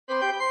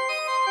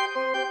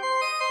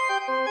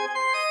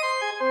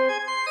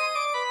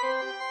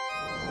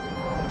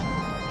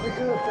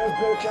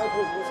break up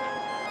with me.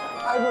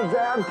 I'm a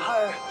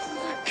vampire.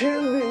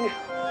 Kill me.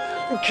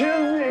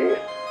 Kill me.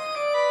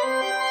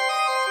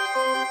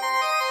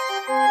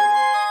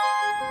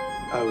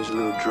 I was a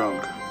little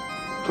drunk.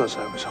 Plus,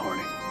 I was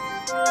horny.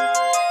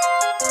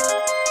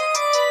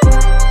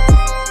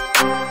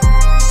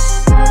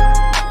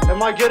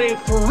 Am I getting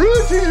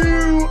through to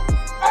you?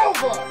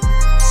 Over!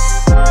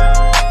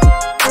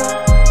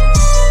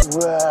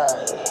 Well.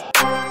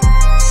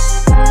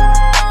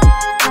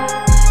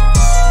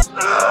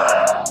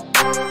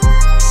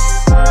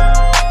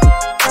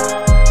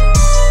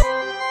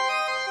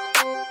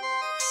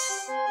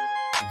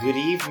 Good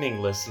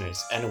evening,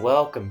 listeners, and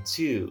welcome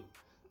to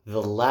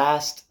the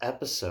last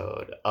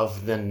episode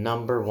of the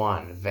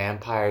 #1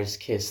 Vampires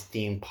Kiss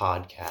theme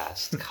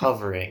podcast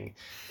covering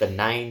the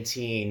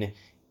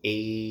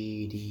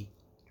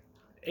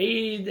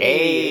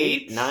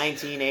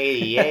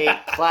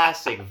 1988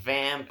 classic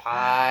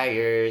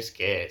Vampires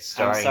Kiss.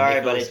 I'm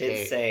sorry, but Nicolas it did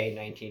Cage. say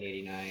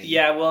 1989.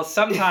 Yeah, well,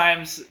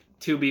 sometimes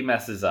Tubi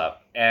messes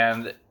up,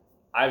 and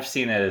I've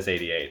seen it as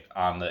 88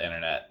 on the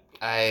internet.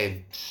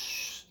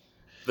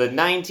 The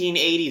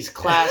 1980s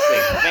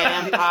classic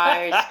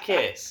Vampires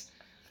Kiss,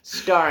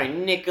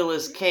 starring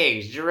Nicolas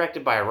Cage,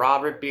 directed by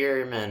Robert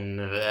Bierman,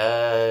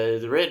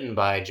 written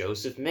by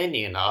Joseph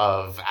Minion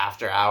of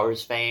After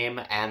Hours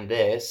fame and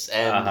this,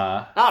 and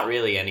not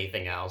really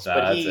anything else.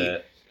 But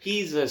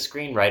he's a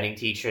screenwriting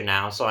teacher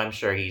now, so I'm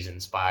sure he's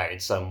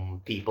inspired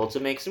some people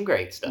to make some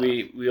great stuff.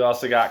 We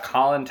also got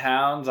Colin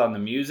Towns on the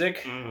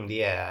music.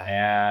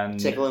 Yeah. And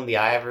Tickling the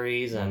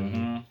Ivories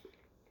and...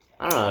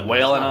 I don't know.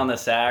 Wailing on the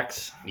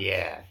sax.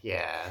 Yeah.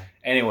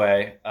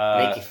 Anyway.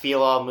 Make you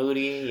feel all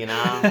moody, you know?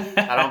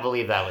 I don't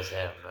believe that was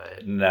him,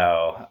 but...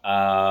 No.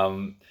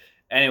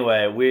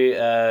 Anyway,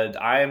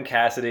 I am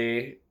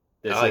Cassidy.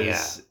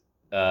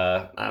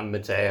 I'm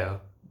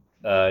Mateo.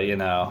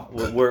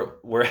 We're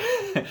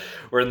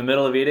we're in the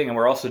middle of eating, and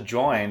we're also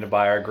joined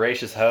by our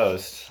gracious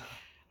host.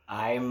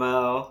 I'm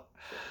Mo.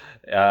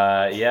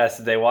 Yes,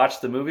 they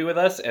watched the movie with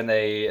us, and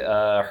they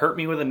hurt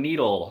me with a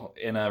needle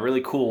in a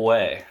really cool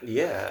way.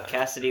 Yeah.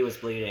 Cassidy was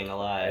bleeding a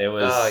lot. It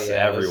was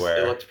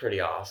everywhere. It looked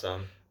pretty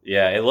awesome.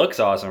 Yeah, it looks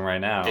awesome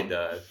right now. It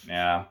does.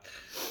 Yeah.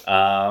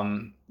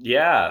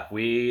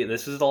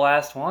 This is the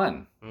last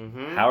one.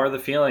 Mm-hmm. How are the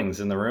feelings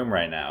in the room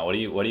right now? What do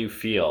you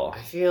feel?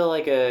 I feel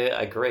like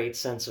a great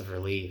sense of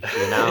relief,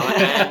 you know?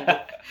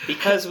 And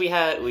because we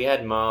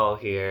had Mo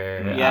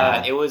here,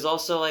 it was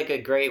also like a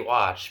great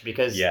watch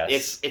because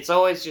it's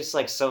always just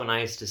like so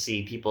nice to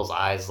see people's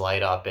eyes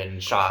light up in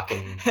shock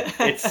and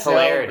it's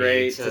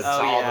hilarity so great to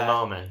all the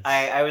moments.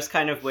 I was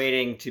kind of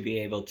waiting to be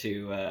able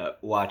to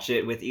watch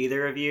it with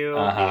either of you.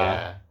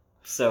 Yeah.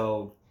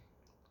 So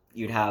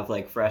you'd have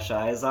like fresh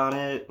eyes on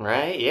it.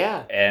 Right?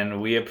 Yeah.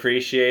 And we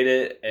appreciate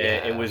it.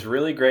 Yeah. It was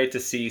really great to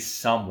see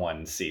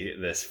someone see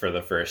this for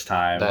the first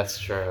time. That's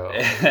true.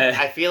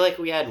 I feel like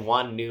we had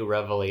one new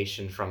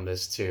revelation from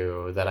this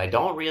too that I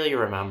don't really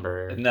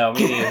remember. No,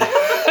 me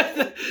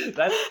neither.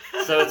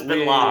 So it's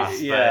been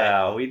lost.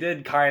 Yeah, we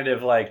did kind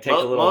of like take a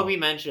little... Moby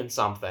mentioned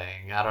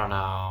something. I don't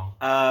know.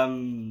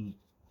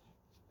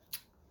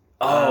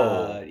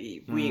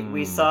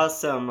 We saw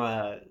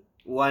some...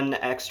 one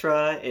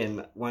extra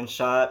in one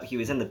shot, he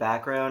was in the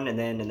background, and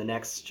then in the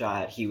next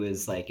shot, he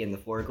was like in the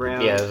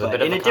foreground. Yeah, there's a bit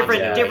of in a a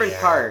different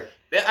part.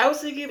 I was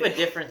thinking of a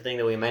different thing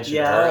that we mentioned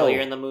earlier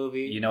in the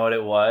movie. You know what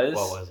it was?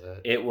 What was it?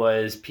 It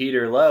was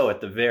Peter Lowe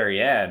at the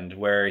very end,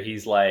 where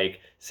he's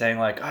like saying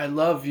like "I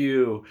love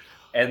you,"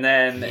 and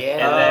then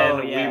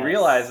we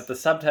realized that the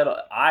subtitle.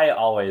 I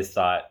always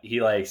thought he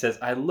like says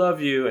 "I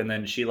love you," and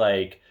then she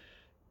like,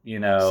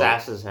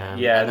 sasses him.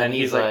 Yeah, and then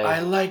he's like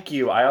 "I like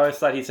you." I always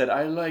thought he said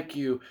 "I like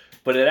you."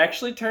 But it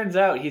actually turns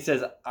out he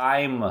says,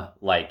 "I'm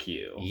like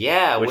you."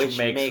 Yeah, which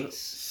makes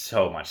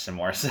so much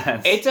more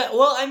sense. I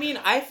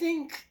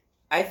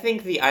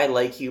think the "I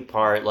like you"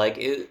 part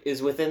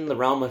is within the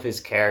realm of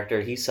his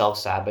character. He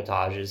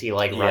self-sabotages. He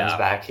runs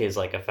back his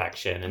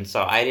affection, and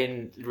so I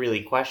didn't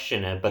really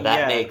question it. But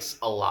that makes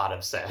a lot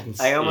of sense.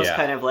 I almost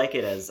kind of like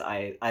it as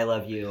I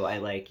love you, I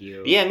like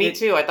you. Yeah, me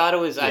too. I thought it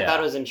was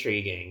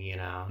intriguing.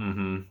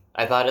 Mm-hmm.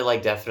 I thought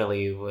it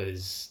definitely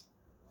was.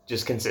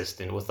 Just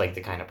consistent with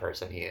the kind of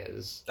person he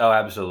is. Oh,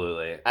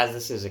 absolutely. As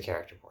this is a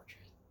character portrait.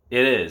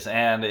 It is,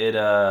 and it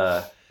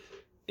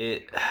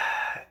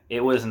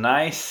was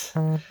nice.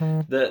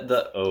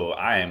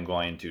 I am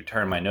going to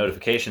turn my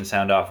notification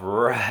sound off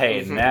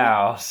right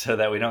now so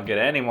that we don't get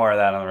any more of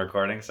that on the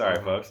recording.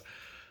 Sorry, folks.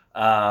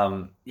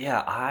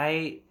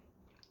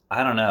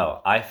 I don't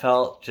know. I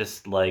felt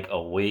just like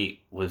a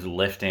weight was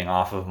lifting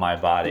off of my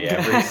body.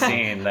 Every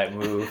scene that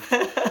moved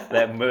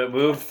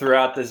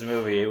throughout this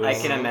movie. I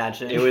can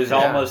imagine. It was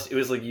almost, it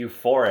was like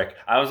euphoric.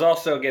 I was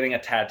also getting a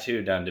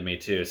tattoo done to me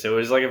too. So it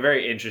was like a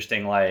very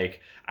interesting, I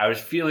was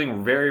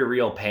feeling very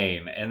real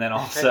pain. And then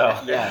also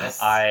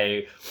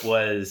I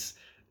was,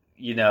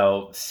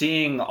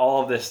 seeing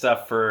all of this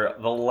stuff for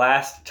the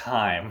last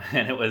time,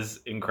 and it was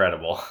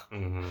incredible.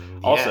 Mm-hmm.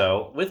 Yeah.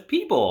 Also, with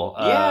people,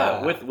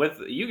 with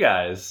you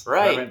guys, who I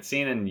Right. haven't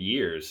seen in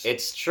years.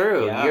 It's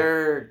true. Yeah.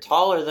 You're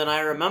taller than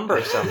I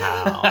remember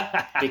somehow.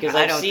 Because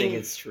I I've don't seen think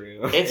it's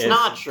true. It's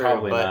not true,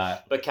 probably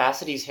not. but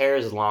Cassidy's hair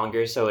is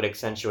longer, so it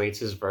accentuates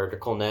his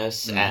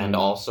verticalness. Mhm. And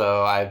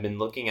also, I've been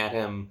looking at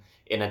him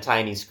in a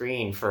tiny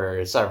screen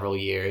for several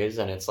years,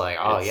 and it's like,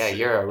 oh yeah,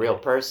 you're a real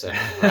person.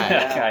 Right?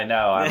 I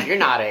know. You're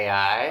not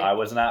AI. I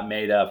was not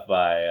made up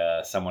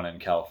by someone in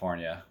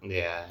California.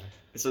 Yeah.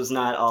 This was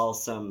not all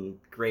some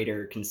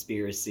greater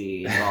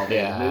conspiracy involving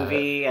Yeah. the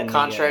movie. And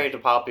Contrary to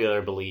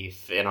popular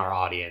belief in our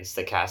audience,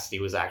 that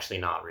Cassidy was actually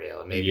not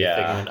real. Maybe a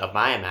figment of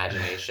my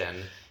imagination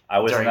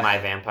during my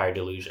vampire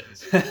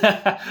delusions.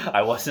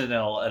 I wasn't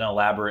an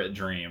elaborate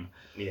dream.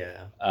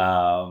 Yeah.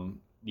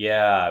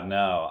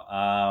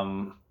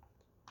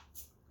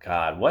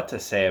 God, what to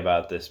say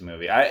about this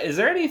movie? Is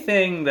there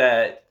anything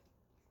that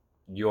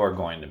you're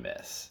going to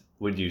miss?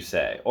 Would you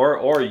say,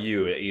 or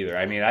you either?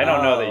 I mean, I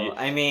don't know that you.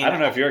 I mean, I don't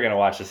know if you're going to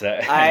watch this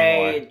anymore.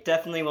 I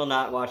definitely will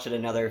not watch it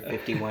another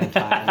 51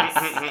 times.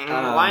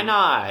 Why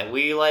not?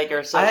 We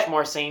are such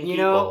more sane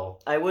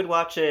people. I would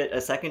watch it a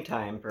second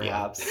time,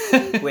 perhaps,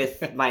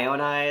 with my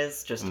own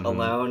eyes, just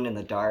alone in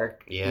the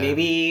dark. Yeah.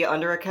 Maybe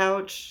under a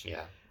couch.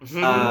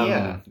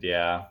 Yeah.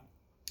 Yeah.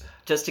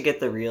 Just to get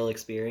the real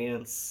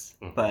experience.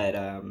 But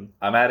I'm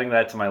adding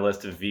that to my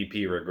list of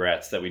VP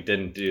regrets that we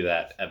didn't do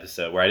that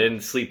episode where I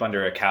didn't sleep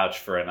under a couch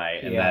for a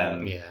night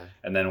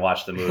and then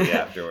watch the movie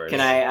afterwards. Can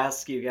I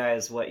ask you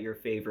guys what your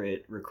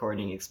favorite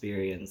recording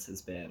experience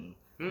has been?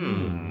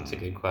 That's a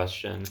good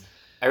question.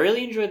 I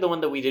really enjoyed the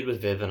one that we did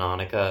with Viv and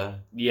Annika.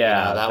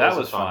 Yeah, that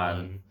was a fun fun.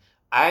 one.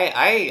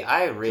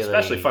 I really...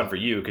 Especially fun for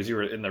you because you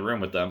were in the room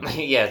with them.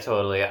 Yeah,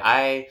 totally.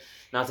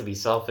 Not to be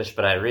selfish,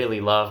 but I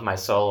really love my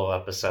solo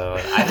episode.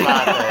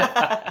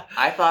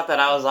 I thought that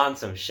I was on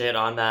some shit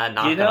on that,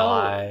 not gonna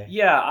lie.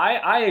 Yeah,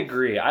 I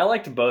agree. I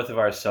liked both of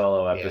our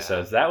solo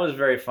episodes. That was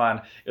very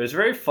fun. It was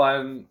very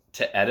fun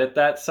to edit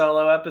that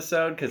solo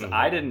episode because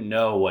I didn't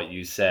know what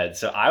you said.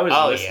 So I was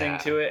listening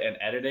to it and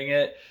editing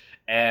it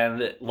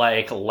and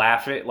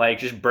laughing,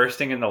 just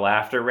bursting into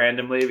laughter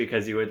randomly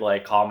because you would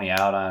call me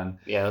out on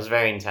it was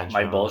very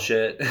intentional. my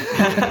bullshit.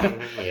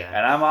 Yeah.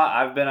 And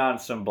I've been on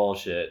some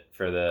bullshit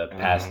for the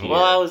past year.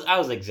 Well, I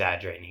was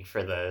exaggerating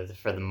for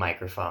the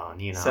microphone,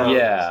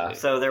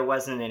 So there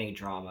wasn't any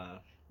drama.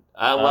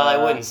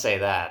 I wouldn't say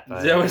that.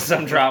 But... There was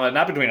some drama,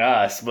 not between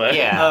us, but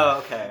yeah. Oh,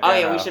 okay. Oh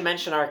yeah, we should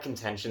mention our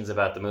contentions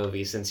about the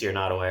movie since you're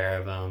not aware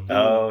of them.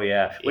 Oh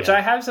yeah, which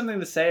I have something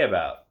to say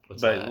about.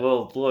 What's but that?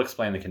 we'll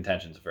explain the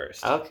contentions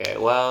first. Okay,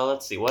 well,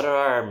 let's see. What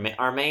are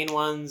our main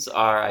ones?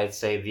 Are I'd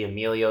say the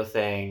Emilio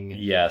thing.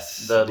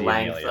 Yes. The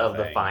length Emilio of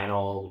thing. the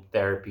final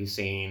therapy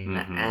scene,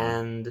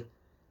 and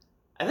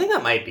I think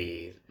that might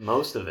be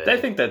most of it. I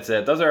think that's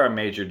it. Those are our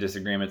major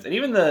disagreements, and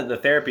even the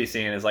therapy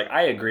scene is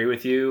I agree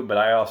with you, but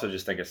I also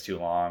just think it's too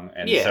long,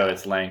 and so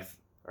its length.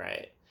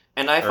 Right,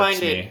 and I find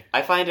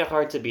it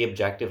hard to be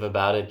objective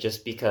about it,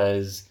 just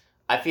because.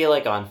 I feel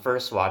like on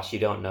first watch you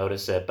don't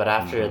notice it, but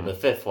after the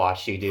fifth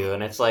watch you do,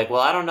 and it's well,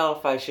 I don't know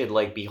if I should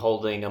be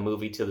holding a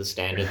movie to the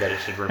standard that it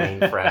should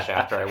remain fresh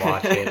after I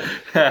watch it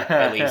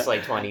at least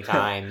 20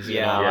 times.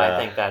 You know, I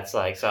think that's so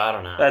I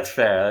don't know. That's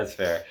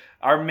fair.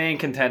 Our main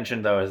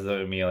contention though is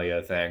the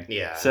Emilio thing.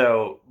 Yeah.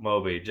 So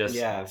Moby,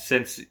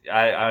 since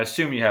I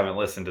assume you haven't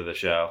listened to the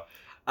show.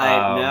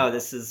 No,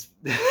 this is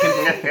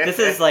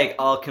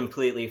all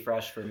completely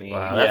fresh for me.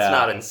 Wow, that's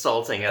not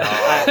insulting at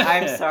all.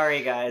 I'm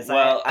sorry, guys.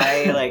 Well,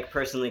 I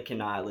personally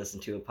cannot listen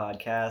to a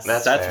podcast.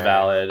 That's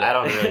valid. I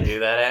don't really do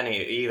that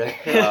either.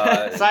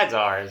 Besides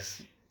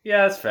ours.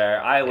 Yeah, that's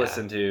fair. I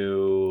listen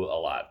to a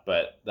lot,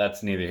 but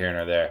that's neither here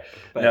nor there.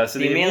 But no, so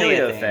the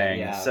Emilio thing.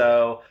 Yeah.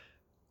 So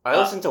I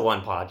listened to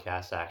one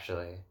podcast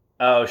actually.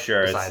 Oh,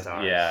 sure. Besides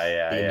ours.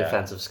 Yeah. The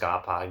Defensive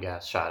Scott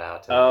podcast. Shout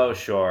out to Oh, them.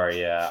 Sure,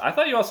 yeah. I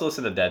thought you also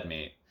listened to Dead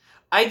Meat.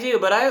 I do,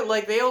 but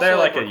they also... They're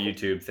a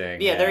YouTube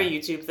thing. Yeah, they're a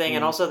YouTube thing,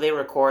 and also they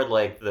record,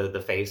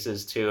 the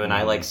faces, too, and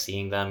I like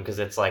seeing them, because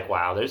it's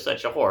wow, there's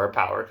such a horror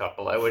power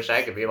couple. I wish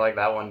I could be like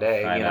that one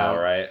day, I know,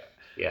 right?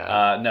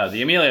 Yeah. No,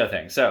 the Emilio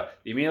thing. So,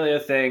 the Emilio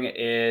thing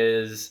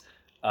is...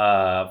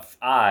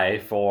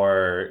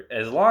 for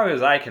as long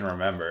as I can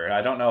remember,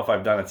 I don't know if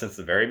I've done it since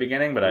the very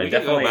beginning, but I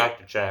definitely... We can go back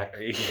to check.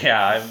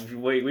 Yeah,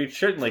 we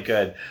certainly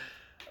could.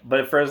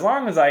 But for as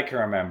long as I can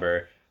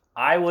remember,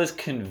 I was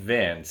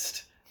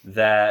convinced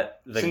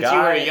that the since guy...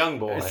 you were a young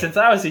boy. Since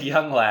I was a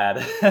young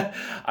lad,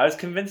 I was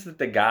convinced that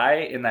the guy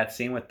in that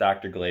scene with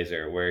Dr.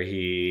 Glazer, where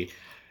he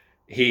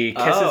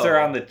kisses her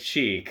on the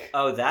cheek...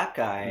 Oh, that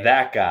guy.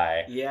 That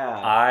guy. Yeah.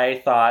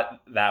 I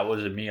thought that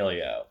was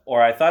Emilio.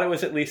 Or I thought it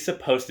was at least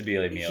supposed to be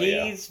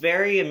Emilio. He's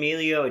very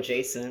Emilio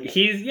adjacent.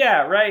 He's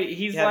right.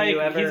 He's he's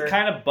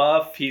kind of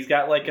buff. He's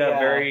got a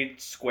very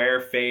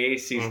square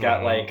face. He's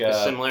got a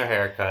similar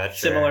haircut.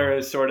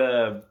 Similar sort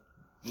of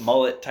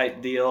mullet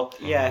type deal.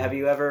 Yeah, have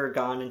you ever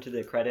gone into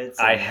the credits?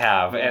 I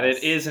have, and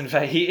it is in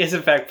fact he is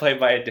in fact played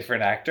by a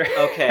different actor.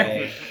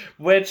 Okay.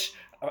 Which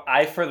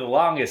I for the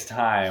longest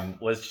time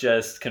was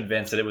just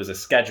convinced that it was a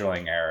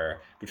scheduling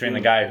error between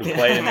the guy who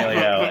played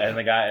Emilio and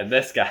the guy and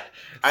this guy.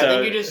 I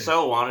think you just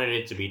so wanted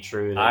it to be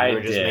true that you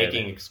were just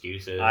making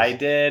excuses. I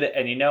did,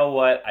 and you know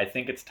what? I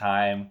think it's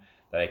time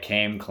that I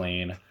came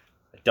clean.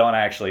 I don't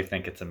actually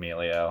think it's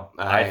Emilio.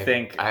 I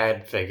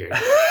had figured.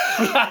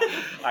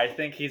 I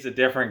think he's a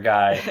different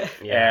guy,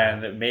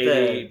 and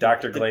maybe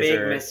Dr. Glazer. The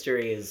big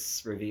mystery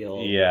is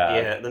revealed.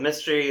 Yeah, the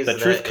mystery is the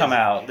truth come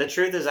out. The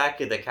truth is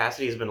actually that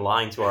Cassidy has been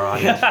lying to our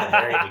audience from the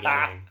very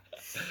beginning.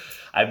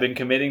 I've been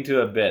committing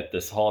to a bit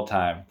this whole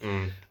time.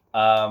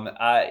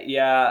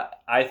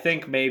 I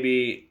think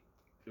maybe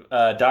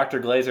Dr.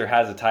 Glazer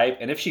has a type,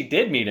 and if she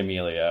did meet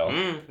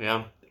Emilio,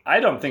 I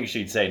don't think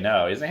she'd say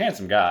no. He's a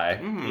handsome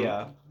guy.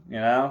 Yeah. You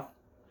know?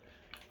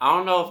 I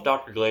don't know if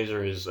Dr.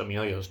 Glazer is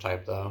Emilio's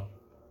type, though.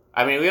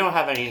 I mean, we don't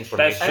have any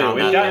information. That's true. On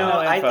We've that. got no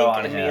I info think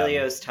on him.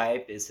 Emilio's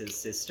type is his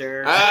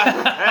sister. They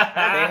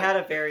had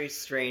a very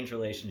strange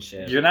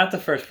relationship. You're not the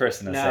first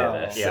person to say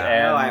this.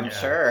 No, I'm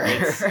sure.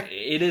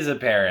 It is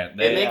apparent.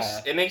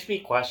 It makes me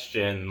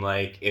question,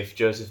 like, if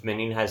Joseph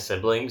Minion has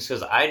siblings,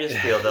 because I just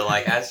feel that,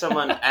 like, as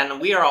someone, and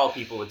we are all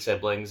people with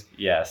siblings.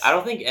 Yes. I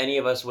don't think any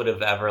of us would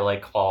have ever,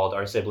 like, called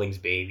our siblings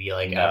baby,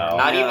 like, ever.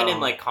 Not even in,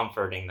 like,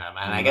 comforting them,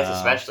 and I guess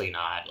especially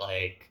not,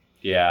 like.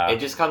 Yeah. It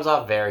just comes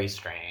off very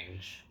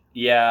strange.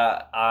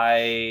 Yeah,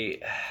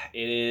 it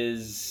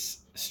is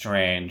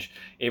strange.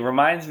 It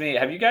reminds me,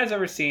 have you guys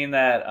ever seen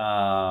that,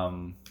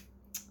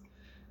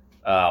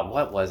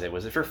 what was it?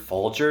 Was it for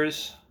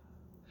Folgers?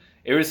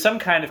 It was some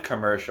kind of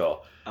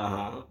commercial.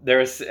 Uh-huh.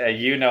 There's,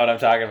 you know what I'm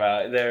talking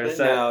about.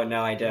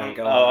 No, I don't.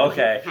 Go on.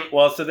 Okay.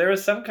 Well, so there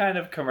was some kind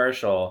of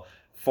commercial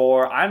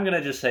for, I'm going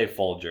to just say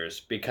Folgers,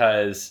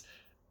 because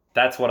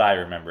that's what I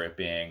remember it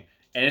being.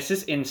 And it's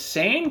this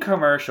insane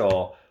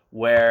commercial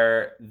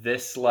where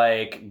this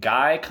like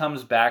guy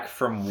comes back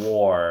from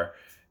war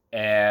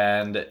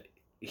and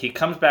he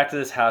comes back to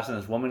this house and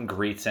this woman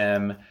greets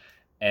him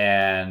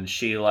and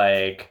she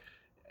like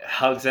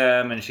hugs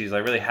him and she's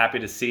like really happy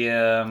to see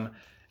him,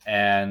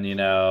 and you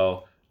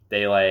know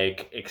they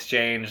like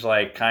exchange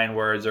like kind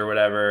words or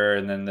whatever,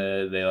 and then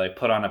they like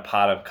put on a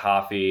pot of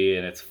coffee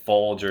and it's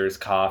Folgers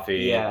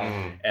coffee.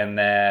 And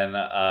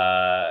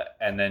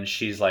then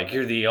she's like,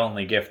 "You're the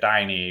only gift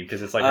I need,"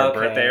 because it's like her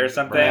birthday or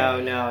something.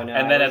 No.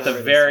 And then at the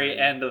very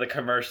end of the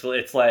commercial,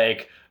 it's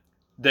like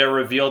they're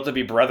revealed to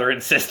be brother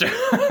and sister.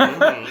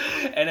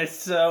 And it's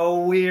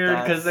so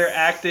weird because they're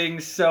acting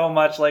so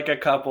much like a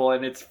couple,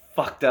 and it's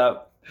fucked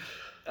up.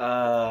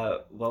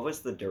 What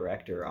was the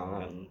director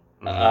on?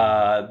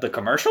 The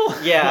commercial?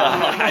 Yeah.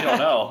 I don't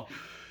know.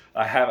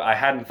 I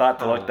hadn't thought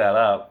to look that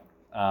up.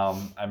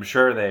 I'm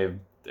sure they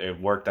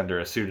worked under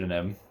a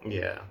pseudonym.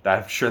 Yeah.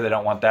 I'm sure they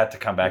don't want that to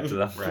come back to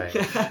them. Right.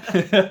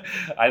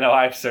 I know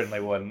I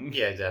certainly wouldn't.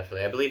 Yeah,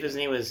 definitely. I believe his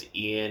name was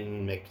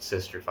Ian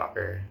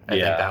McSisterfucker. I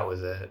think that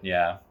was it.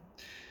 Yeah.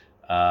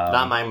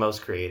 Not my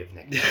most creative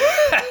nickname.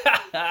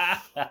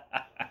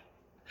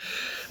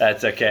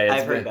 That's okay.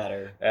 I've heard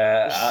better.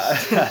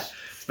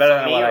 It's better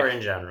than me what or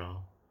in general?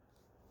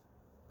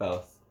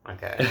 Both.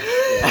 Okay.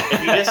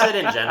 If you just said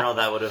in general,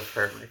 that would have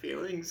hurt my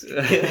feelings.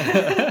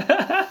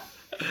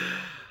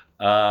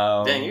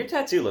 Dan, your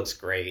tattoo looks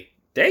great.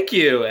 Thank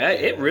you.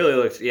 It really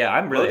looks. Yeah,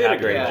 I'm really happy. Did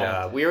a great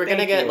job. We were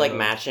gonna get like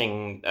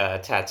matching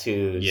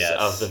tattoos Yes.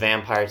 of the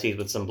vampire teeth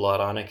with some blood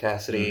on it.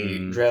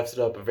 Cassidy drafted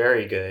up a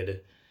very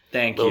good.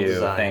 Thank little you.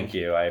 design. Thank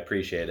you. I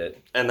appreciate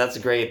it. And that's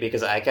great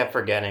because I kept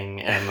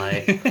forgetting, and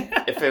like,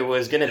 if it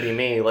was gonna be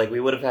me, like we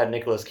would have had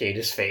Nicolas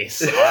Cage's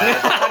face.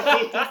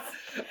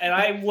 And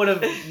I would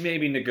have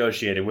maybe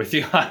negotiated with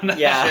you on that.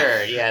 Yeah,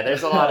 sure. Yeah,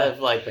 there's a lot of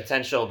like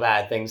potential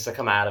bad things to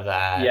come out of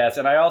that. Yes,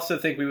 and I also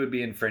think we would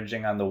be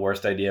infringing on the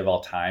worst idea of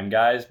all time,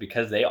 guys,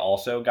 because they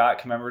also got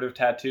commemorative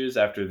tattoos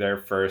after their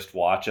first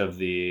watch of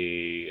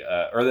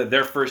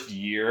their first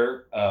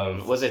year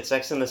of. Was it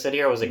Sex in the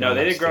City or was it? No,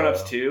 they did Grown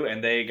Ups too,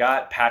 and they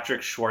got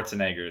Patrick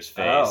Schwarzenegger's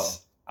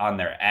face on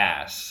their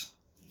ass.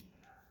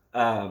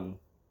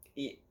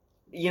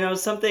 You know,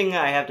 something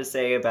I have to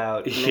say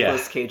about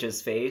Nicolas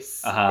Cage's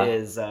face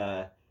is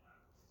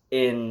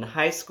in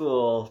high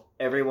school,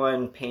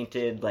 everyone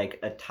painted like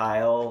a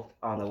tile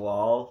on the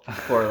wall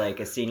for like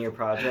a senior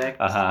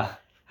project.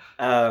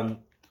 My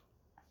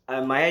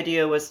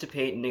idea was to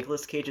paint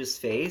Nicolas Cage's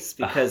face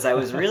because I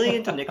was really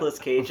into Nicolas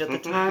Cage at the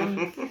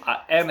time.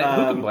 And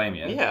who can blame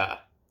you? Yeah.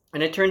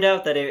 And it turned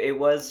out that it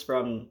was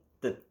from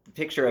the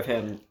picture of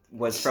him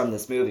was from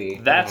this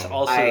movie. That's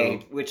also...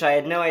 which I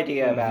had no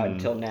idea about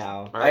until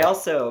now. Right. I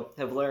also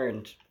have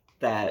learned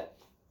that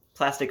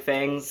plastic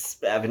fangs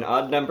have an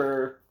odd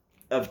number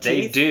of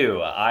teeth. They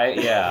do.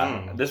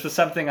 This was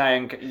something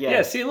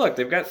Yeah, see, look,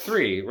 they've got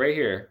 3 right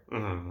here.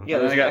 Yeah,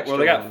 they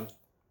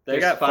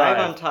got 5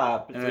 on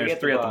top, and there's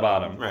 3 at the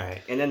bottom.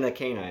 Right. And then the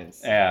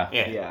canines.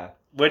 Yeah.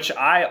 Which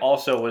I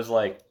also was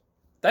like,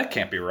 that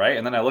can't be right.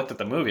 And then I looked at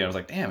the movie and I was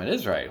like, damn, it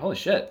is right. Holy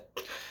shit.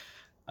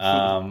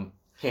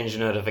 Hinge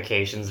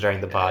notifications during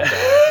the podcast.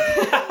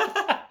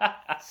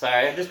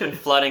 Sorry, I've just been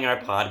flooding our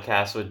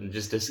podcast with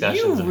just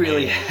discussions. You of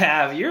really movies.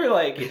 have. You're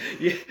like,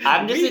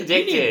 I'm just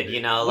addicted,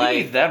 we like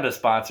need them to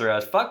sponsor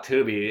us. Fuck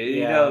Tubi.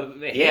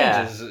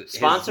 Yeah. Hinge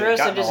sponsor us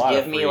and just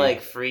give me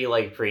like free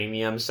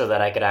premium so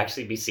that I could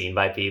actually be seen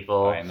by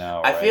people. I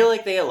know. I feel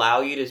like they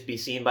allow you to be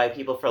seen by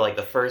people for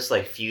the first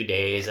few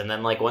days, and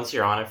then once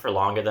you're on it for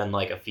longer than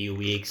a few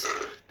weeks,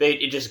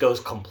 it just goes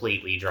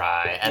completely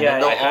dry. And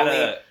then they'll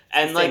only.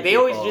 And they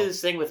always do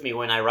this thing with me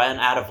when I run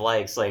out of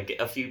likes.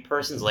 A few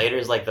persons later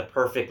is the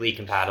perfectly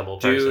compatible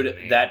person. Dude,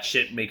 to me. that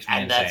shit makes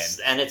me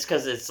insane. And it's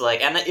because it's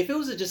and if it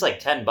was just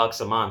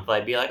 $10 a month,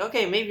 I'd be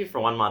okay, maybe for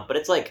 1 month. But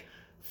it's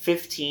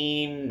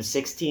 15,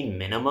 16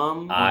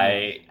 minimum.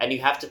 And you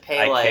have to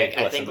pay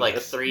I think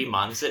 3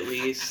 months at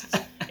least.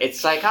 It's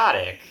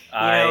psychotic.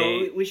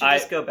 We should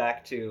just go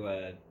back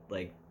to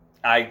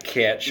I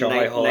can't show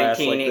my whole ass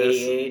like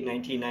this.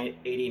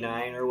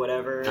 1989 or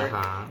whatever.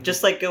 Uh-huh.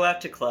 Just go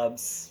out to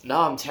clubs. No,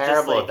 I'm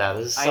terrible at that.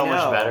 This is so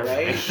much better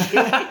right? for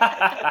me.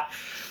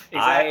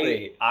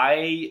 Exactly.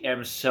 I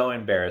am so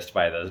embarrassed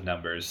by those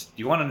numbers.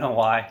 Do you want to know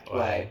why?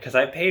 Why? Because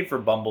I paid for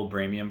Bumble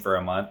Premium for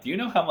a month. Do you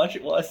know how much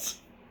it was?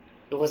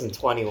 It wasn't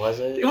 20, was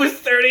it? It was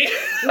 30.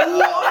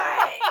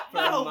 What? For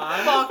a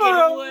month? Fucking For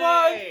a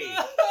way.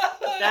 month.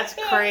 That's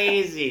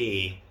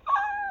crazy.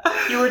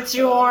 You were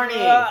too horny.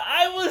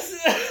 I was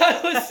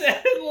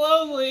sad and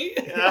lonely.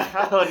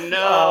 Oh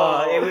no.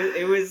 Oh,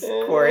 it was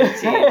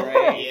quarantine,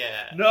 right?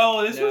 Yeah.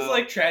 No, this was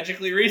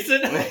tragically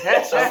recent.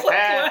 This was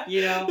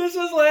this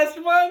was last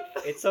month.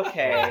 It's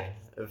okay.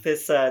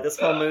 This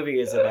whole movie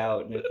is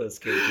about Nicolas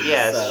Cage.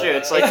 Yeah, it's true.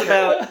 It's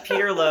about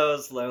Peter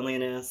Lowe's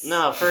loneliness.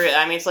 No,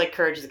 it's like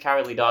Courage the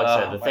Cowardly Dog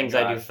said, the things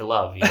God. I do for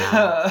love, It's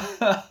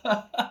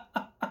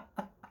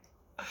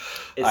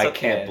I okay.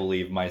 can't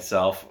believe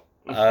myself.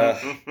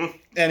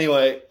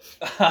 Anyway,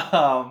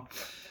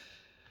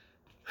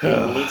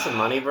 You need some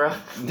money, bro?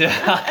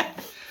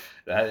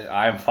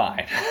 I'm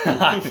fine.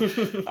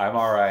 I'm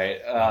all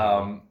right.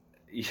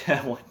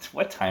 Yeah.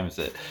 What time is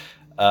it?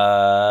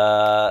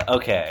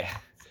 Okay.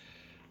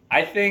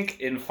 I think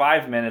in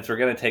 5 minutes we're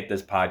gonna take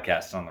this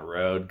podcast on the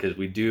road because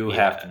we do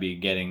have to be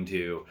getting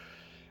to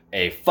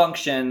a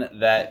function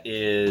that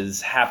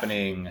is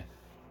happening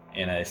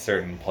in a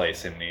certain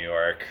place in New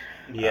York.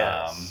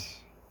 Yes.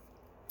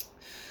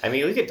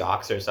 We could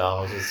dox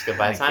ourselves. It's good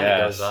by the time it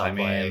goes up.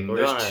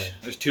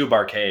 There's two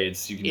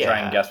barcades. You can try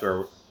and guess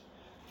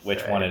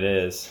which one it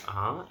is.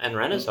 And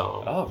Ren is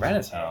home. Oh, Ren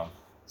is home.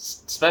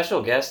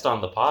 Special guest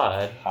on the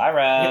pod. Hi,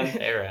 Ren.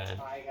 Hey, Ren.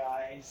 Hi,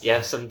 guys. You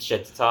have some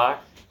shit to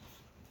talk?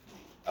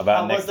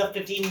 That was the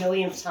 15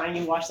 millionth time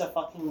you watched that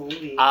fucking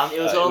movie.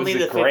 It was only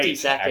the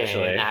great,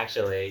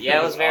 actually. Yeah,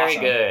 it was very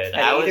awesome. good.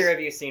 Have either of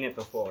you seen it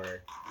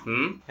before?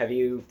 Have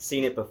you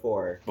seen it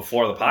before?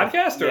 Before the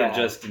podcast or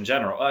just in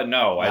general?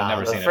 No, I've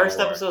never seen it before. The first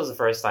episode was the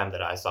first time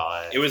that I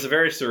saw it. It was a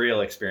very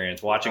surreal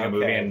experience watching a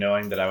movie and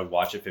knowing that I would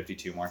watch it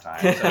 52 more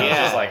times. So I was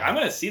just I'm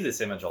going to see this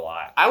image a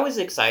lot. I was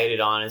excited,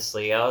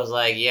 honestly. I was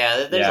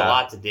there's a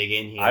lot to dig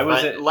in here.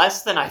 But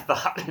less than I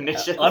thought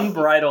initially.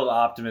 Unbridled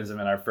optimism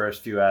in our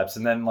first few eps.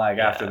 And then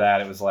after that,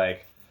 it was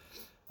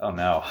oh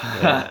no,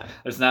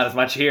 there's not as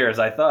much here as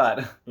I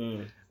thought.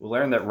 We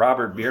learned that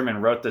Robert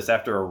Bierman wrote this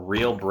after a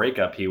real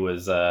breakup he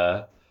was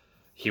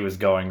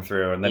going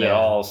through, and then it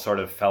all sort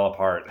of fell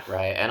apart.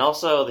 Right, and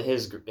also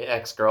his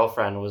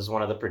ex-girlfriend was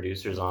one of the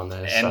producers on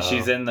this. And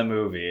she's in the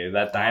movie.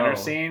 That diner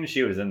scene,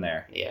 she was in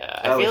there.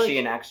 Yeah. Was she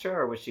an extra,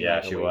 or was she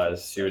she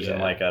was. She was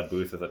in a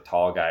booth with a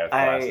tall guy with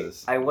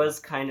glasses. I was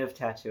kind of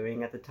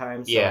tattooing at the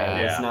time, so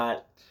I was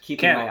not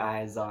keeping my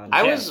eyes on.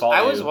 I was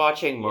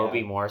watching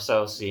Moby more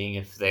so, seeing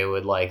if they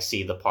would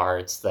see the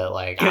parts that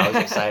I was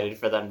excited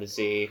for them to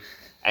see.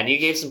 And you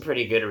gave some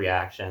pretty good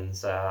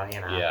reactions, so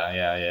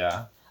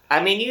Yeah.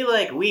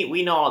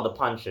 we know all the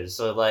punches,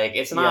 so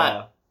it's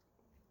not.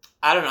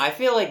 I don't know. I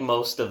feel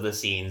most of the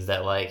scenes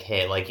that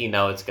hit,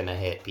 it's gonna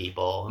hit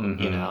people.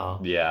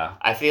 Mm-hmm. Yeah.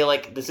 I feel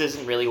this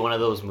isn't really one of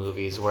those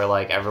movies where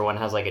everyone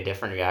has a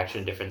different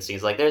reaction, different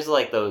scenes. There's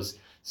those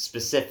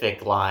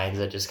specific lines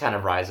that just kind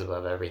of rise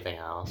above everything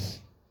else.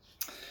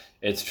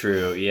 It's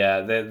true.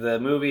 Yeah. The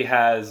movie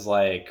has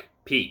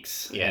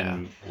peaks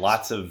and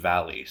lots of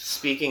valleys.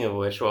 Speaking of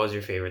which, what was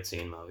your favorite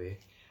scene, Moby?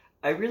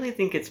 I really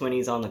think it's when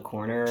he's on the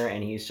corner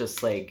and he's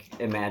just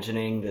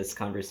imagining this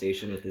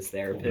conversation with his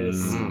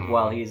therapist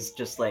while he's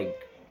just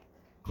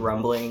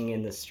grumbling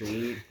in the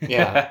street.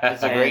 Yeah,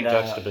 it's a great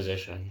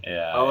juxtaposition.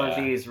 All of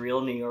these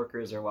real New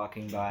Yorkers are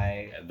walking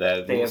by.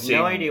 They have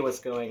no idea what's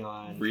going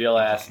on. Real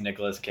ass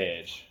Nicolas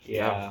Cage.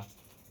 Yeah.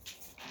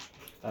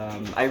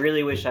 I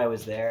really wish I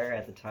was there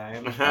at the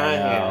time.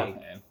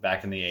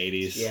 Back in the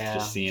 80s,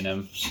 just seeing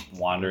him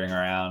wandering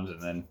around,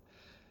 and then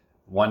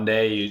one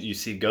day you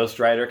see Ghost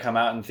Rider come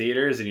out in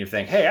theaters, and you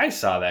think, "Hey, I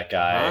saw that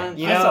guy.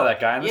 I saw that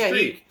guy on the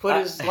street. He put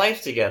his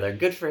life together.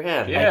 Good for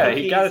him." Yeah,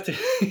 he got it.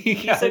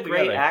 He's a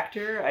great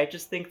actor. I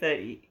just think that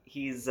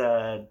he's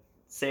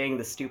saying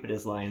the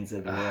stupidest lines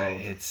in the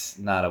world. It's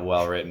not a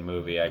well-written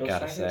movie, I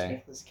gotta say.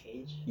 Nicolas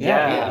Cage?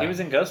 Yeah, he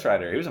was in Ghost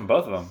Rider. He was in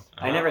both of them.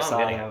 I never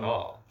saw him.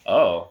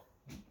 Oh.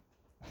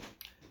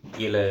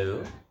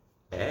 Hello.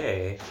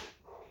 Hey.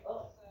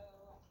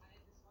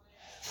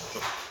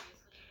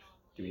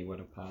 Do we want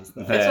to pause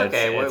that? It's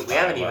okay. We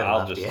haven't even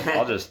left yet.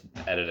 I'll just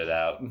edit it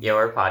out. Yeah,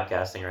 we're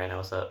podcasting right now.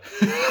 What's up?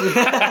 Do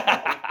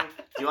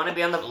you want to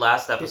be on the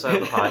last episode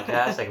of the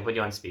podcast? I can put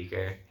you on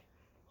speaker.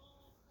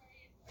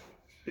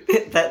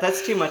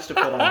 That's too much to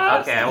put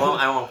on. Okay, I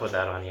won't put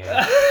that on you.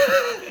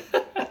 Mm-hmm.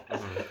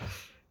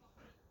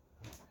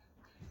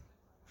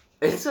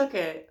 It's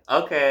okay.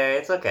 Okay,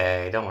 it's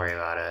okay. Don't worry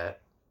about it.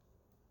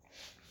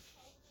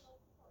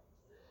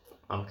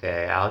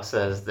 Okay, Alex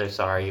says they're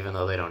sorry even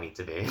though they don't need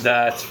to be.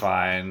 That's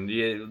fine.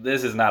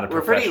 This is not a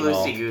professional. We're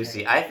pretty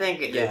loosey-goosey. I think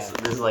this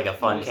is like a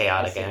fun,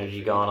 chaotic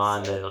energy going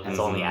on that it's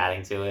only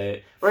adding to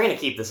it. We're going to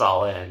keep this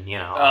all in, you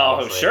know. Oh,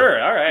 obviously.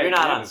 sure. All right. You're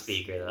not on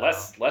speaker, though.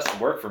 Less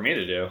work for me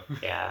to do.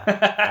 Yeah. All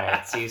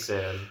right, see you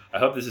soon. I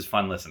hope this is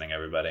fun listening,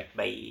 everybody.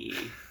 Bye.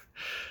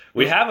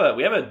 We have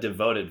a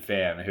devoted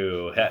fan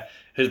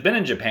who's been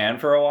in Japan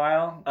for a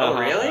while. Oh,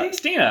 really?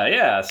 Stina,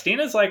 yeah.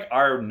 Stina's like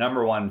our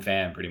number one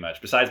fan, pretty much,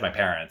 besides my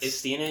parents. Is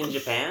Stina in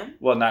Japan?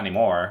 Well, not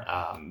anymore.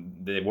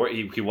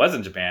 He was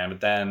in Japan,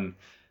 but then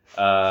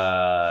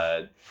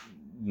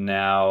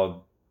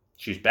now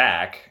she's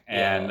back,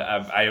 and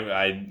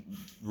I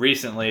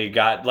recently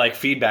got like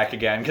feedback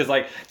again because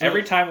like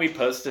every time we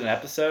post an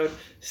episode,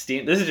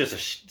 Stina. This is just a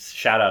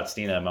shout out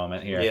Stina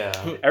moment here. Yeah.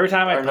 Every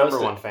time I post number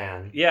one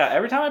fan. Yeah.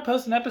 Every time I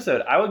post an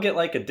episode, I would get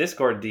like a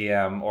Discord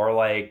DM or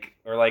like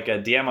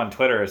a DM on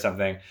Twitter or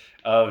something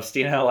of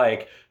Stina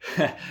like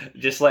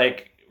just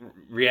like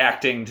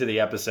reacting to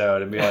the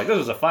episode and be like, "This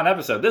was a fun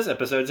episode. This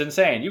episode's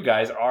insane. You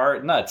guys are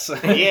nuts."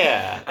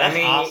 Yeah. I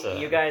mean, awesome.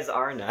 You guys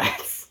are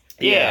nuts.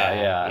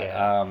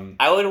 Yeah.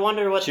 I would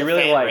wonder what the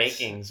fan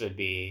rankings would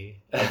be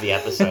of the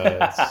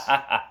episodes.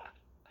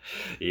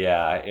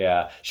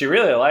 Yeah. She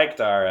really liked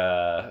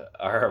our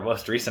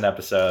most recent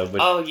episode.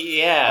 Which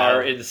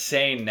our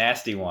insane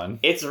nasty one.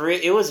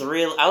 It was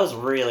real. I was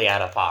really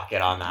out of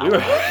pocket on that. We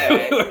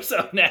were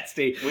so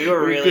nasty. We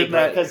were really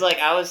because like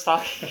I was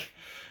talking.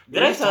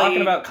 Did I tell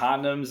you about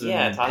condoms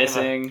and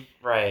pissing?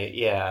 Right.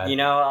 Yeah. You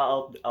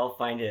know, I'll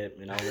find it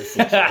and I'll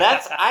listen to it.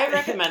 I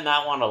recommend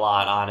that one a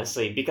lot,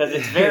 honestly, because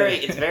it's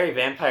very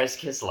Vampire's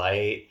Kiss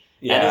light.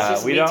 Yeah. And it's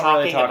just we don't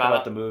really talk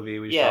about the movie.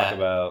 We just talk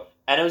about.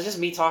 And it was just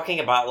me talking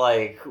about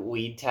like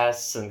weed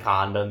tests and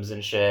condoms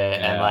and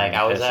shit, and like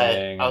I was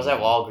at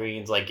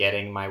Walgreens like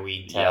getting my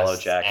weed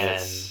tests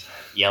and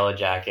Yellow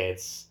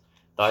Jackets.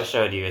 Though I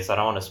showed you, so I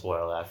don't want to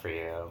spoil that for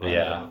you. But,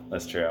 yeah,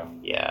 that's true.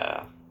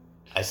 Yeah,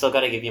 I still got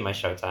to give you my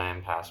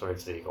Showtime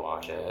password so you can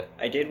watch it.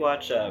 I did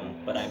watch,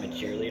 But I'm a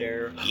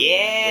Cheerleader.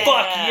 Yeah,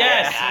 fuck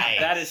yes, nice.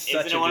 That is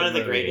such Isn't it one of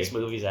the greatest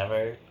movies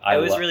ever?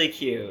 It was really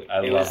cute. I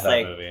love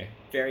that movie.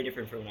 Very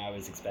different from what I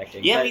was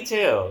expecting. Yeah, me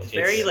too. It's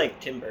very like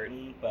Tim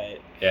Burton,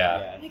 but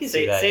I can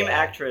see that, same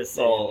actress.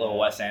 Little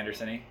Wes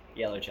Anderson-y.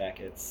 Yellow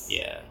Jackets.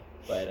 Yeah.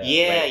 But One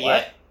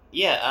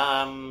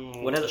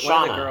of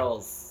the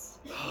girls.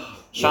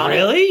 Shauna.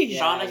 Really?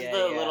 Yeah, Shauna's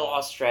the little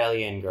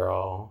Australian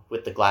girl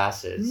with the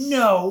glasses.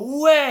 No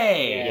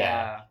way.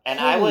 Yeah. And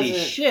Holy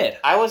shit.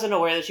 I wasn't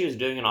aware that she was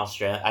doing an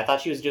Australian. I thought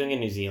she was doing a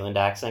New Zealand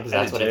accent because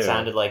that's what it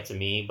sounded like to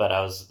me.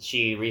 But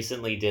she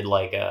recently did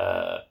like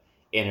a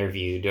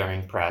interview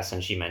during press,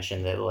 and she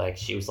mentioned that like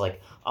she was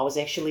like, I was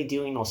actually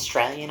doing an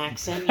Australian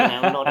accent,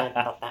 not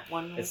that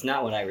one. It's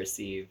not what I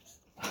received.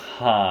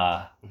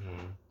 Huh.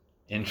 Mm-hmm.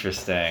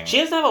 Interesting. She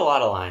doesn't have a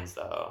lot of lines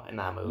though in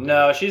that movie.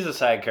 No, she's a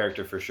side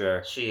character for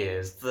sure. She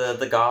is.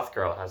 The goth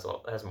girl has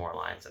more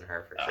lines than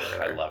her for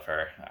sure. I love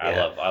her. I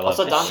love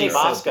also Dante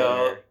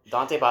Bosco.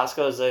 Dante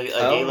Bosco is a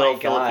gay little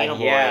Filipino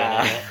boy in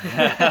it.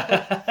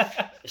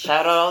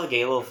 Shout out all the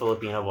gay little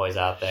Filipino boys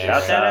out there.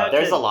 Shout out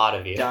There's a lot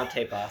of you.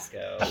 Dante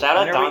Bosco. Shout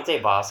out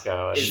Dante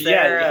Bosco. Hey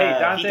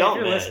Dante, if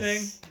you're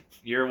listening,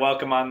 you're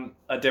welcome on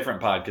a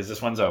different pod because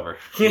this one's over.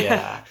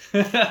 Yeah.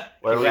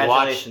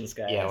 Congratulations,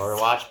 guys. Yeah, we're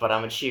watched, but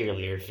I'm a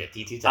cheerleader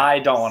 52 times. I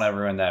don't want to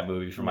ruin that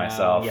movie for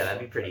myself. Yeah,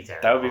 that'd be pretty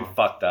terrible. That would be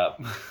fucked up.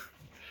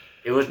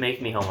 It would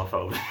make me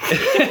homophobic.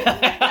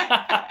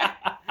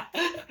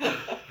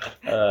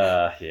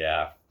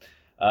 Yeah.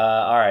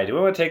 All right. Do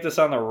we want to take this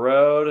on the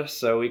road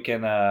so we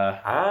can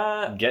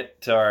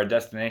get to our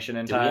destination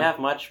in time? Do we have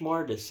much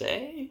more to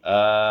say?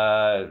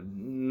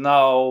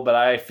 No, but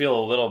I feel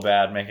a little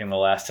bad making the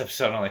last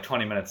episode only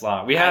 20 minutes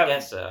long. I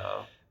guess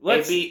so.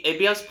 It'd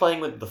be us playing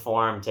with the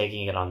form,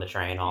 taking it on the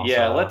train. Also,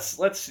 yeah. Let's.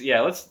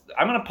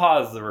 I'm gonna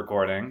pause the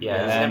recording. Yeah,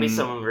 there's gonna be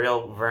some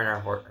real Werner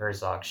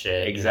Herzog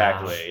shit.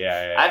 Exactly. You know?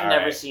 Yeah. I've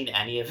never seen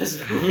any of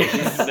his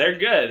movies. They're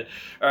good.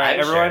 All right,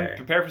 everyone,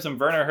 prepare for some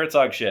Werner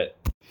Herzog shit.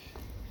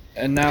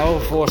 And now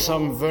for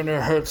some Werner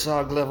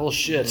Herzog level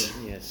shit.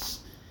 Yes.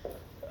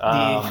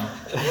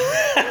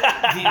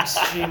 The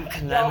extreme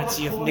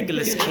calamity of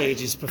Nicolas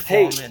Cage's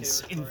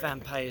performance in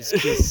Vampire's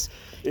Kiss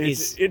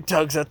it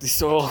tugs at the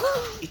soul.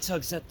 It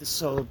tugs at the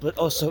soul, but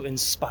also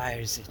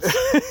inspires it.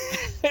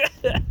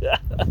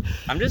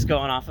 I'm just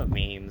going off of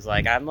memes.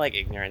 Like, I'm like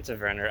ignorant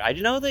of Werner. I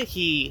know that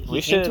he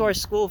came to our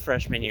school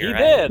freshman year. He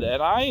right? did,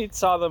 and I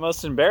saw the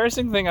most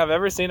embarrassing thing I've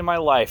ever seen in my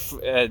life.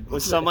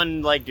 Was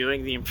someone like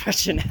doing the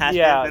impression at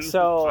yeah, him in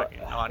so the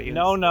fucking audience?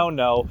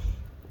 No.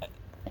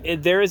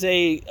 There is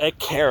a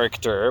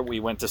character we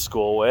went to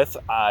school with.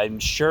 I'm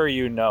sure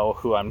you know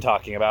who I'm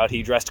talking about.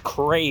 He dressed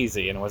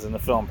crazy and was in the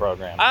film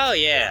program. Oh,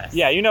 yeah.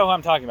 Yeah, you know who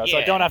I'm talking about, so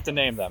I Yeah. don't have to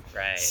name them.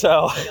 Right.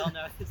 So, We all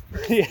know his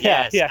person.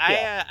 Yes,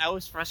 I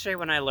was frustrated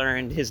when I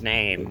learned his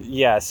name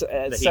Yes,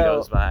 that he so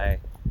goes by.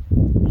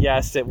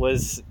 yes, it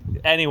was.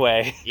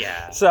 Anyway,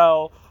 Yeah.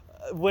 so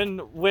when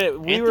we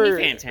Anthony were,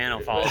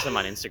 Fantano follows him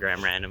on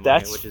Instagram randomly,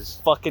 that's which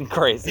is fucking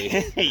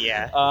crazy.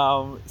 yeah.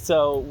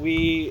 So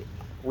we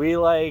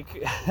like.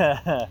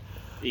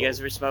 You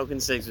guys were smoking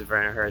cigs with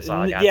Werner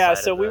Herzog. Yeah,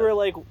 outside so of we the-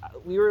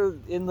 were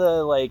in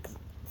the like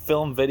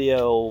film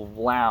video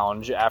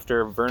lounge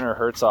after Werner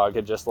Herzog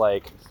had just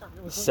like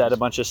said a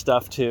bunch of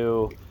stuff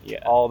to Yeah.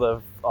 all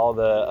the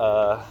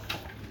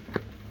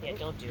Yeah,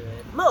 don't do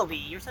it. Moby,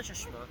 you're such a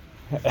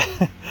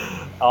schmuck.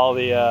 all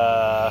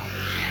the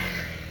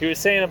he was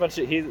saying a bunch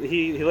of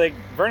he like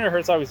Werner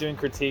Herzog was doing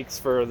critiques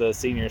for the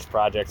seniors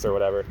projects or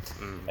whatever,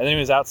 and then he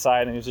was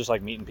outside and he was just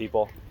like meeting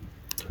people,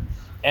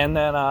 and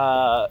then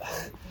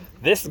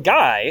this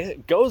guy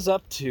goes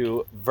up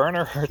to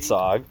Werner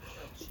Herzog,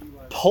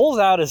 pulls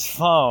out his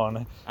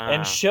phone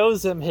and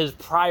shows him his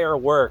prior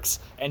works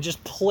and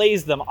just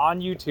plays them on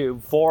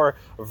YouTube for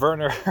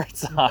Werner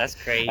Herzog. That's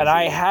crazy. And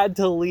I had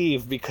to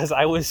leave because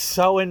I was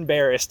so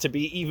embarrassed to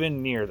be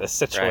even near this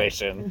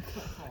situation.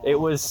 It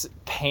was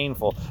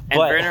painful. And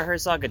but, Werner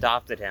Herzog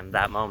adopted him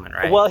that moment,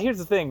 right? Well, here's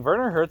the thing.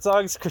 Werner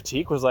Herzog's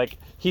critique was like,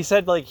 he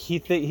said like he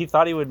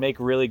thought he would make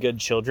really good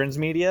children's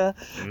media,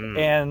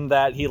 and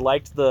that he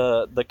liked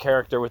the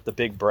character with the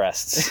big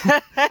breasts,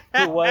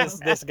 who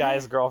was this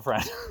guy's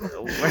girlfriend.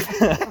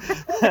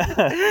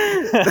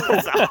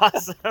 That's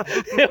awesome.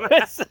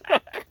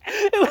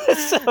 It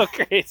was so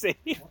crazy.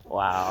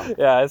 Wow.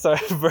 Yeah, it's a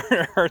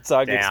Werner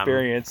Herzog Damn.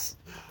 experience.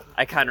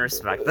 I kind of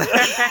respect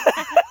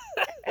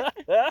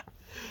that.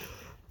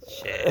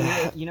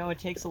 Shit. You know, it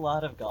takes a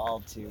lot of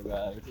gall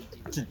to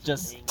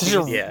just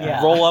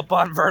Yeah. Roll up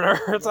on Werner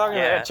Herzog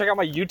Yeah. and check out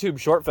my YouTube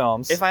short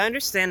films. If I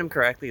understand him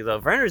correctly, though,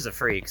 Werner's a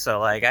freak, so,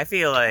 like, I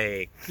feel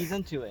like... He's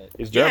into it.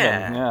 He's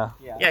German, yeah.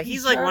 Yeah,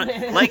 he's like one...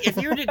 Like, if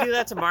you were to do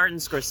that to Martin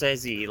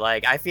Scorsese,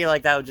 like, I feel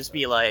like that would just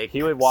be, like...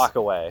 He would walk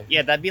away.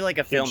 Yeah, that'd be, like,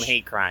 a film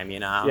hate crime, you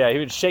know? Yeah, he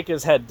would shake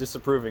his head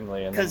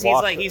disapprovingly and Because then he's,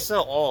 walk like, he's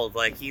so old,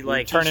 like, he,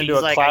 like... turn he's into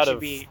a like, cloud I should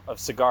be... of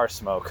cigar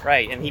smoke.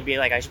 Right, and he'd be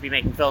like, I should be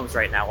making films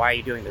right now, why are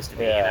you doing this to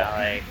me, you know,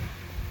 like...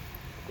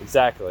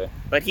 Exactly.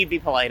 But he'd be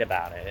polite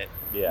about it,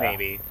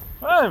 maybe.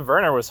 Well,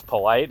 Werner was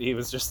polite. He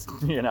was just,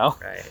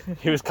 Right.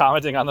 he was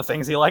commenting on the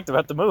things he liked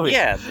about the movie.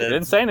 Yeah, he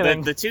didn't say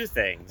anything. The two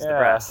things, the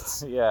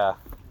breasts. Yeah.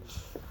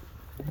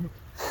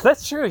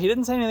 That's true. He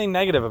didn't say anything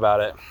negative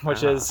about it,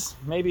 which is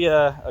maybe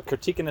a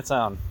critique in its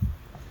own.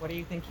 What do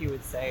you think you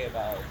would say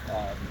about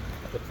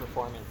the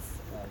performance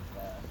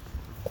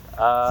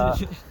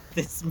of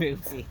this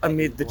movie?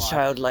 Amid the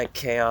childlike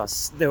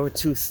chaos, there were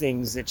two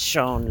things that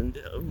shone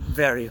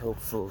very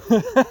hopeful.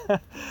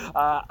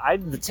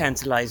 The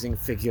tantalizing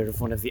figure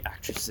of one of the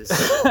actresses.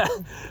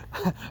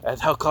 And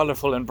how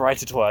colorful and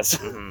bright it was.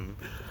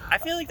 I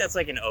feel like that's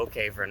like an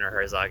okay Werner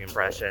Herzog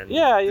impression.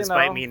 Yeah, you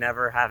despite know. me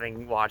never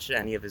having watched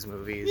any of his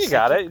movies. You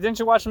got it. Didn't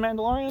you watch The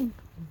Mandalorian?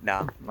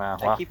 No. Wow.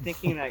 I keep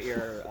thinking that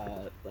you're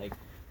like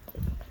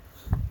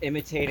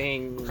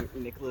imitating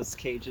Nicolas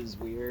Cage's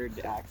weird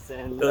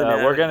accent.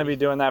 We're going to be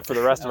doing that for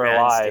the rest of our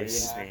United lives.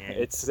 States, man.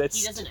 It's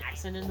He does an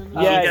accent in the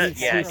movie? Yeah,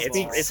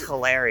 it's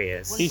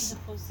hilarious. What is he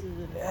supposed to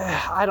do?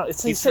 I don't.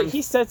 He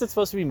says it's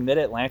supposed to be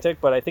Mid-Atlantic,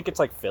 but I think it's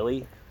like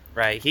Philly.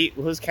 Right.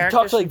 His character's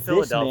talks like from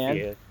this,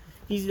 Philadelphia. man.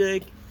 He's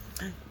like,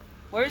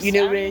 Where's, You know,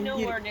 I don't man, even know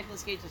you- where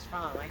Nicolas Cage is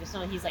from. I just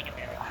know he's like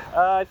American.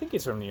 I think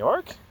he's from New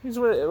York. He's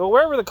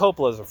wherever the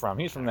Coppolas are from.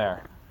 He's from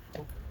there.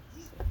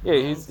 Yeah,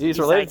 he's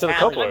related to the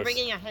Italian. I'm Coppolas.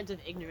 bringing a hint of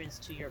ignorance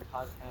to your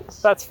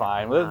podcast. That's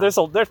fine. There's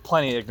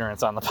plenty of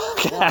ignorance on the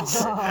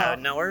podcast.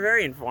 no, we're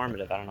very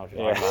informative. I don't know what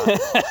you're talking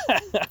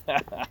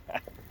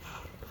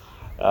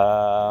about.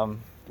 All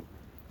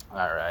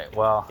right.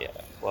 Well, Yeah.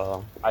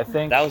 Well, I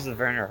think that was the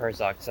Werner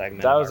Herzog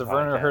segment. that of was a our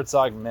Werner podcast.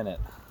 Herzog minute.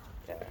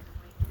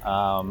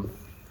 Yeah.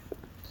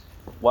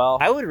 Well,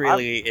 I would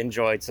really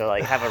enjoy to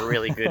like have a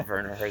really good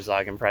Werner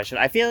Herzog impression.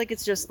 I feel like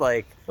it's just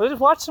like, Well, just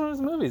watch some of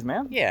his movies,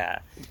 man. yeah.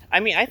 I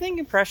mean, I think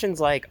impressions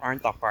like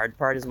aren't the hard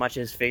part as much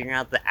as figuring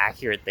out the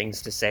accurate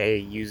things to say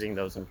using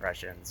those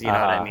impressions. You know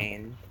what I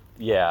mean?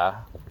 Yeah,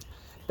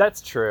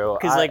 that's true.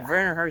 Because like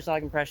Werner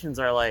Herzog impressions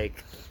are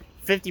like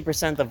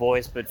 50% the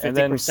voice, but and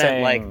then 50%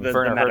 saying like the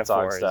Werner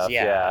Herzog metaphors. stuff.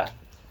 Yeah.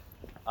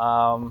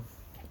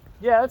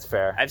 Yeah, that's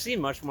fair. I've seen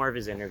much more of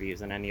his interviews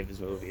than any of his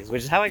movies,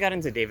 which is how I got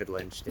into David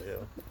Lynch too.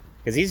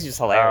 Because he's just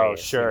hilarious.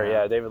 Oh, sure. you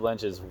know? Yeah, David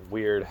Lynch is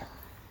weird.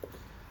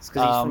 It's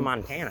because he's from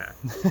Montana.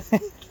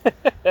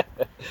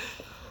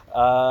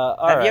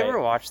 Have you ever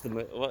watched the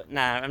movie? Well,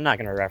 nah, I'm not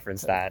going to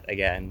reference that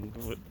again.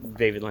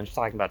 David Lynch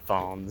talking about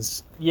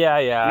phones.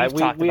 Yeah.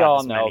 We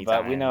all know,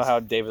 but we know times. how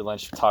David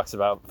Lynch thinks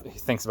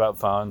about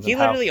phones. He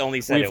and literally how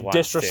only said it once.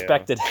 We've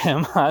disrespected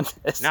him on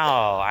this. No,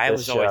 I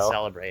was show. always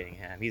celebrating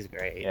him. He's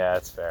great. Yeah,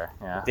 that's fair.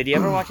 Yeah. Did you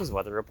ever watch his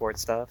Weather Report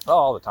stuff? Oh,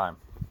 all the time.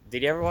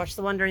 Did you ever watch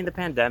the one during the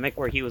pandemic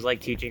where he was like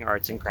teaching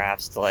arts and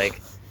crafts to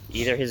like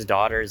either his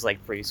daughter's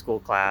like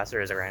preschool class or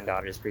his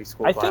granddaughter's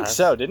preschool class? I think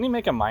so. Didn't he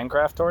make a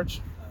Minecraft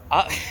torch?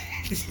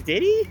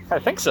 Did he? I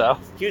think so.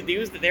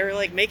 They were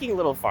like making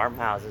little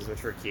farmhouses,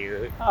 which were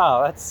cute.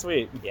 Oh, that's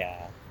sweet.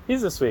 Yeah.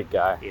 He's a sweet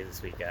guy. He is a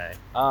sweet guy.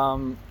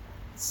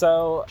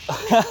 So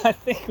I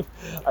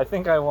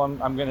think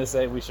I'm gonna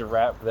say we should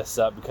wrap this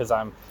up because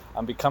I'm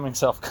becoming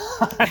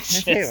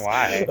self-conscious.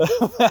 Why?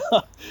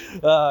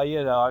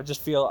 I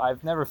just feel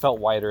I've never felt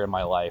whiter in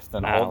my life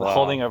than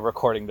holding a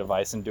recording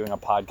device and doing a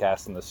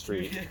podcast in the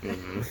street.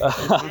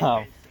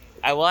 Mm-hmm.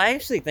 I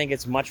actually think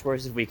it's much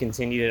worse if we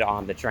continued it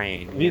on the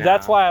train.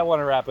 That's why I want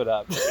to wrap it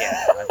up.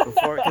 Yeah,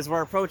 because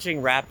we're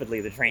approaching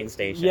rapidly the train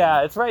station.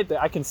 Yeah, it's right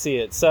there. I can see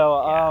it.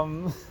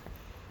 So,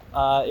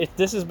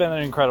 this has been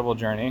an incredible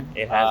journey.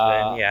 It has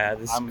been. Yeah,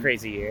 this is a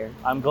crazy year.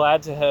 I'm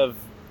glad to have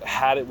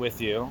had it with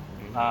you.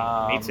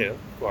 Me too,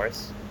 of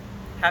course.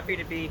 Happy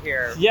to be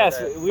here. Yes,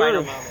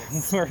 we're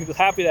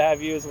happy to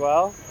have you as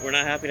well. We're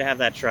not happy to have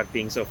that truck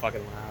being so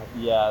fucking loud.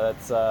 Yeah,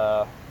 that's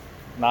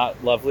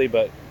not lovely,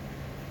 but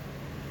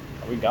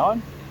are we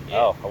going?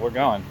 Yeah. Oh, we're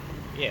going.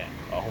 Yeah.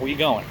 Oh, we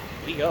going.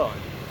 We going.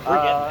 We're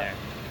getting there.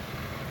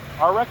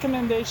 Our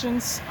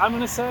recommendations, I'm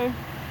going to say,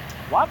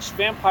 watch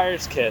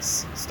Vampire's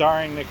Kiss,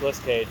 starring Nicolas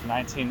Cage,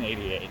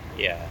 1988.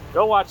 Yeah.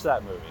 Go watch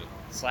that movie.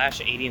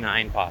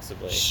 /89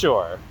 possibly.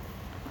 Sure.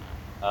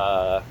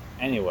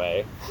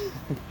 Anyway.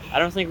 I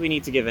don't think we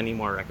need to give any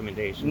more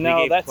recommendations.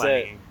 No, it.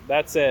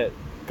 That's it.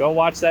 Go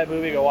watch that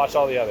movie. Go watch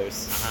all the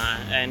others.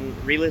 And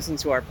re-listen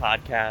to our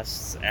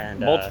podcasts and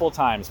multiple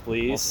times,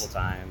 please.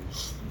 Multiple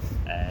times.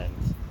 And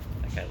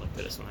that guy looked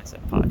at us when I said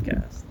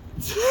podcast.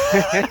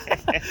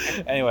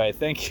 Anyway,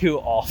 thank you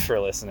all for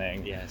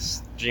listening.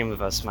 Yes. Dream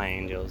of us, my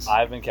angels.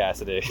 I've been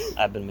Cassidy.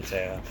 I've been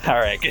Mateo. All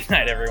right. Good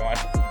night, everyone.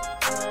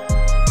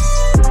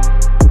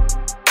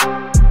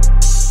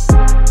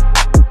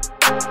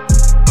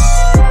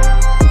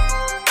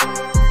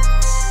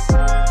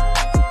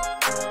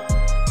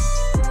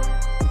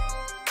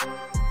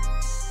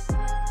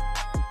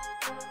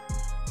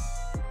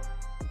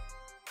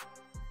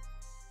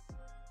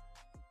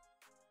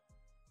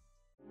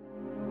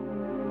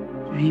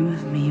 Dream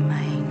of me,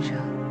 my